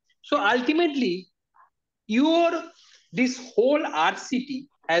amisulpiride? So ultimately, your this whole RCT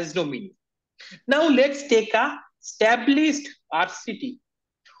has no meaning. Now let's take a established RCT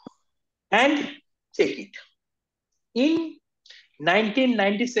and check it. In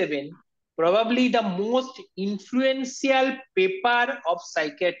 1997, probably the most influential paper of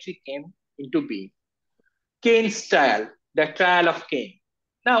psychiatry came into being. Kane's trial, the trial of Kane.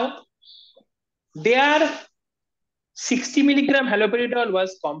 Now, there 60 milligram haloperidol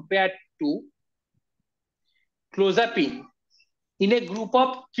was compared to clozapine in a group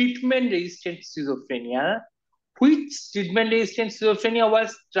of treatment-resistant schizophrenia, which treatment-resistant schizophrenia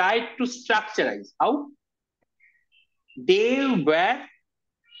was tried to structuralize. How? They were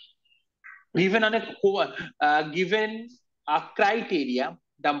given on given a criteria,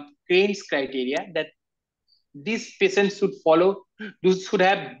 the Crane's criteria, that these patients should follow, those should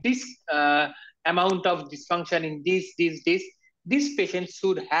have this amount of dysfunction in this. These patients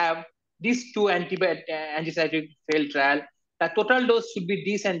should have these two antipsychotic failed trial. The total dose should be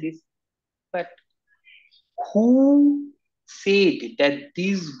this and this. But who said that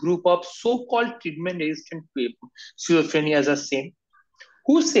these group of so-called treatment-resistant schizophrenia are same?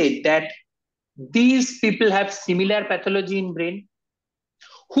 Who said that these people have similar pathology in brain?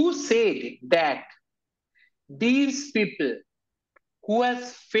 Who said that these people who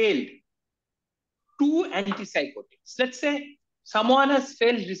has failed two antipsychotics, let's say someone has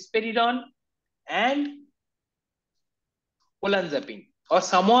failed risperidone and olanzapine, or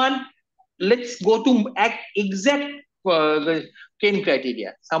someone, let's go to exact Kane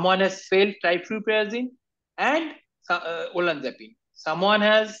criteria. Someone has failed trifluperazine and olanzapine. Someone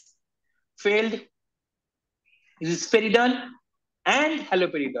has failed risperidone and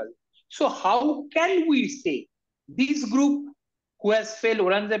haloperidol. So how can we say this group who has failed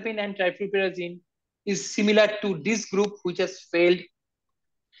olanzapine and trifluperazine is similar to this group which has failed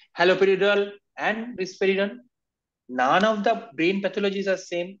haloperidol and risperidone? None of the brain pathologies are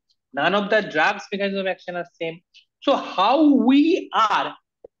same. None of the drugs mechanism of action are same. So how we are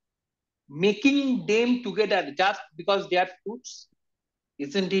making them together just because they are fruits?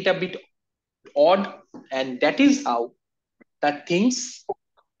 Isn't it a bit odd? And that is how the things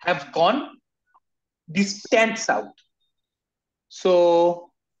have gone. This stands out.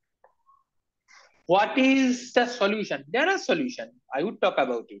 So what is the solution? There are solutions. I would talk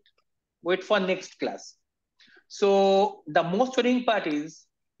about it. Wait for next class. So the most worrying part is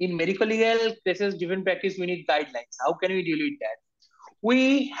in medical legal cases, different practice, we need guidelines. How can we deal with that?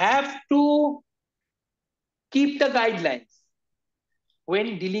 We have to keep the guidelines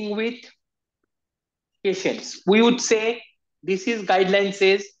when dealing with patients. We would say this is guideline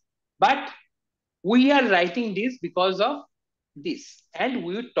says, but we are writing this because of this. And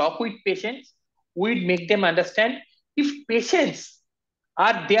we would talk with patients, we would make them understand. If patients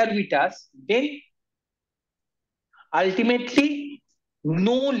are there with us, then ultimately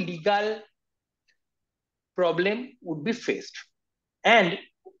no legal problem would be faced. And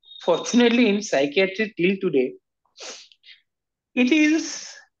fortunately, in psychiatry till today, it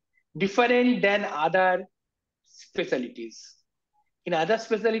is different than other specialties. In other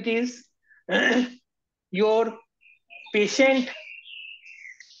specialties, your patient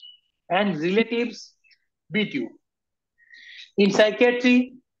and relatives beat you. In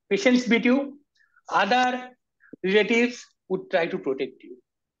psychiatry, patients beat you, other relatives would try to protect you.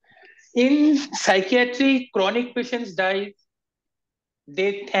 In psychiatry, chronic patients die,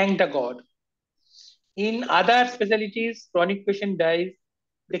 they thank the God. In other specialties, chronic patient dies,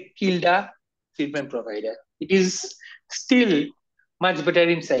 they kill the treatment provider. It is still much better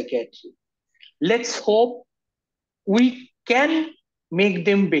in psychiatry. Let's hope we can make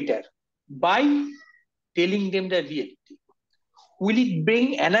them better by telling them the reality. Will it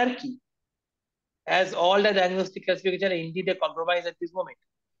bring anarchy? As all the diagnostic classification are indeed a compromise at this moment.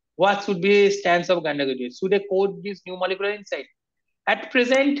 What should be a stance of undergraduates? Should they code this new molecular insight? At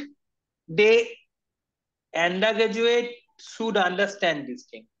present, they undergraduate should understand this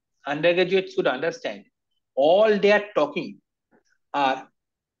thing. Undergraduates should understand. All they are talking are,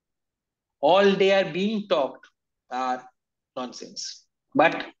 all they are being talked are nonsense.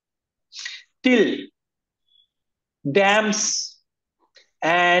 But till dams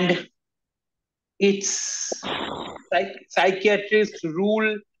and its psychiatrists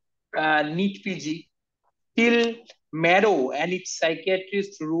rule NEET PG, till Marrow and its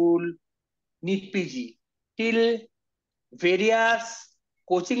psychiatrists rule NEET PG, till various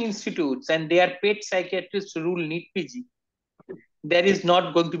coaching institutes and their paid psychiatrists rule NEET PG, there is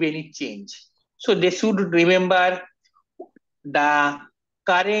not going to be any change. So they should remember the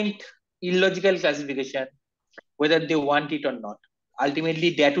current illogical classification, whether they want it or not.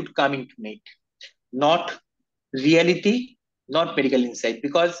 Ultimately, that would come into net, not reality, not medical insight,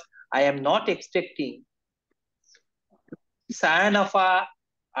 because I am not expecting scion of a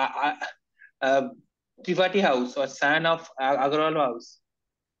Tripathi house or scion of Agarwal house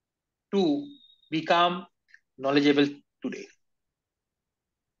to become knowledgeable today.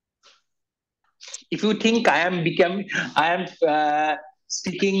 If you think I am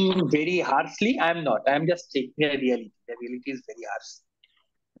speaking very harshly, I am not. I am just taking a reality. The reality is very harsh.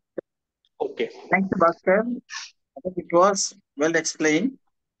 Okay. Thank you, Bhaskar. I think it was well explained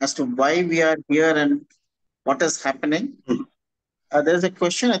as to why we are here and what is happening. There's a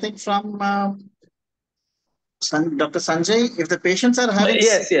question, I think, from Dr. Sanjay. If the patients are having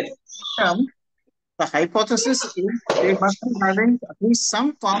Yes. symptoms, the hypothesis is they must be having at least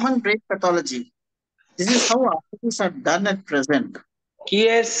some common brain pathology. This is how articles are done at present.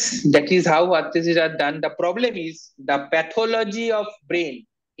 Yes, that is how arthritis are done. The problem is the pathology of brain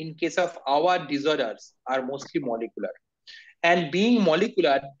in case of our disorders are mostly molecular. And being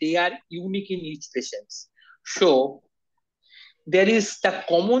molecular, they are unique in each patient. So there is the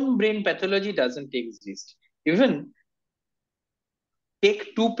common brain pathology doesn't exist. Even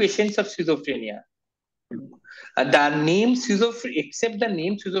take two patients of schizophrenia. The name schizophrenia, except the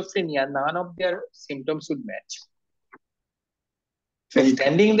name schizophrenia, none of their symptoms would match. So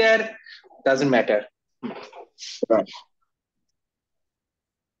standing there doesn't matter. Right.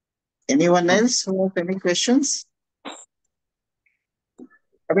 Anyone else who has any questions?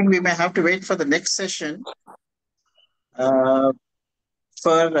 I think we may have to wait for the next session. I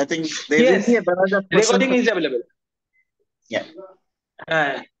think there will be a barrage of questions. Recording is available. Yeah.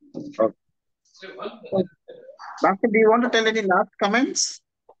 Okay. Doctor, do you want to tell any last comments?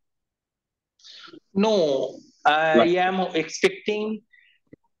 No, I am expecting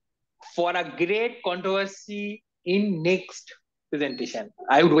for a great controversy in next presentation.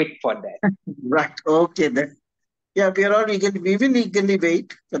 I would wait for that. Right. Okay then. Yeah, we are all eagerly. We will eagerly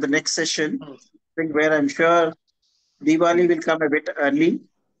wait for the next session. I think where I'm sure Diwali will come a bit early,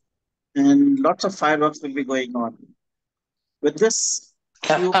 and lots of fireworks will be going on. With this,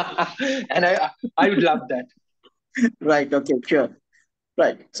 and I would love that. Right. Okay. Sure.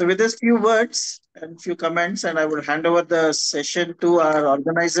 Right. So with this few words and few comments, and I will hand over the session to our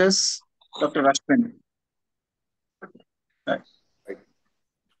organizers, Dr. Rashmin. Right. Thank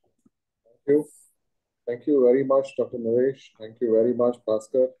you. Thank you very much, Dr. Naresh. Thank you very much,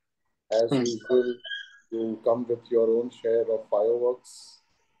 Bhaskar. As usual, you come with your own share of fireworks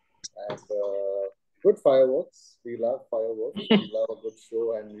and good fireworks. We love fireworks. We love a good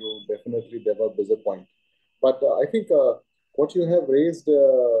show, and you definitely never disappoint. But I think what you have raised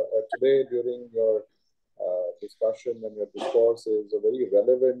today during your discussion and your discourse is a very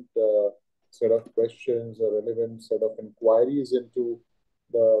relevant set of questions, a relevant set of inquiries into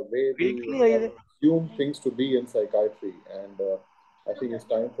the way we assume things to be in psychiatry. And I think it's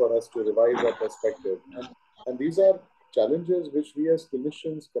time for us to revise our perspective. And these are challenges which we as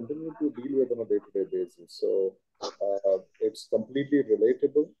clinicians continue to deal with on a day-to-day basis. So it's completely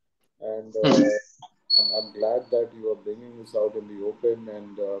relatable. And I'm glad that you are bringing this out in the open,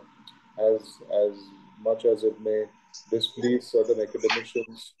 and as much as it may displease certain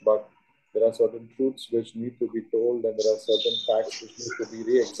academicians, but there are certain truths which need to be told, and there are certain facts which need to be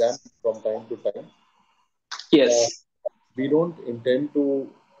re-examined from time to time. Yes. We don't intend to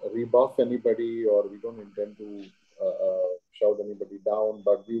rebuff anybody, or we don't intend to shout anybody down,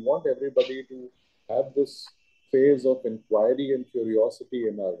 but we want everybody to have this phase of inquiry and curiosity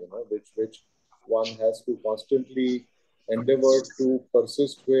in us, which one has to constantly endeavor to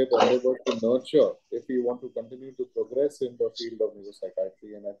persist with, endeavor to nurture if we want to continue to progress in the field of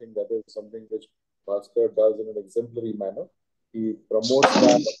neuropsychiatry. And I think that is something which Bhaskar does in an exemplary manner. He promotes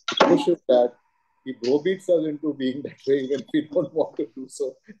that, pushes that, he browbeats us into being that way even if we don't want to do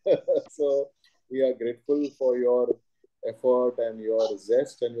so. So we are grateful for your effort and your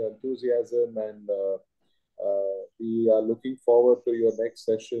zest and your enthusiasm, and we are looking forward to your next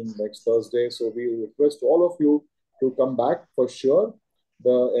session next Thursday. So we request all of you to come back for sure. The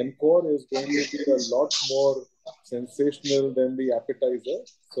encore is going to be a lot more sensational than the appetizer.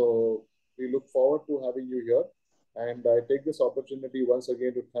 So we look forward to having you here. And I take this opportunity once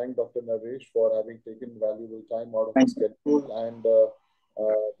again to thank Dr. Naresh for having taken valuable time out of his schedule. And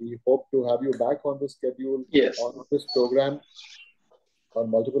we hope to have you back on the schedule, on this program, on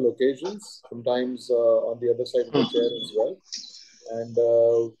multiple occasions, sometimes on the other side of the chair as well.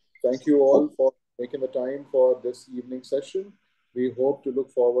 And thank you all for making the time for this evening session. We hope to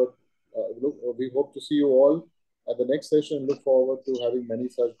look forward, we hope to see you all at the next session. Look forward to having many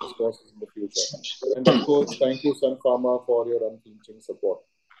such discourses in the future. And of course, thank you, Sun Pharma, for your unflinching support.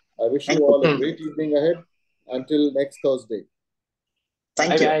 I wish you all a great evening ahead. Until next Thursday.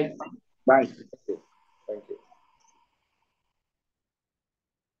 Thank you. Bye.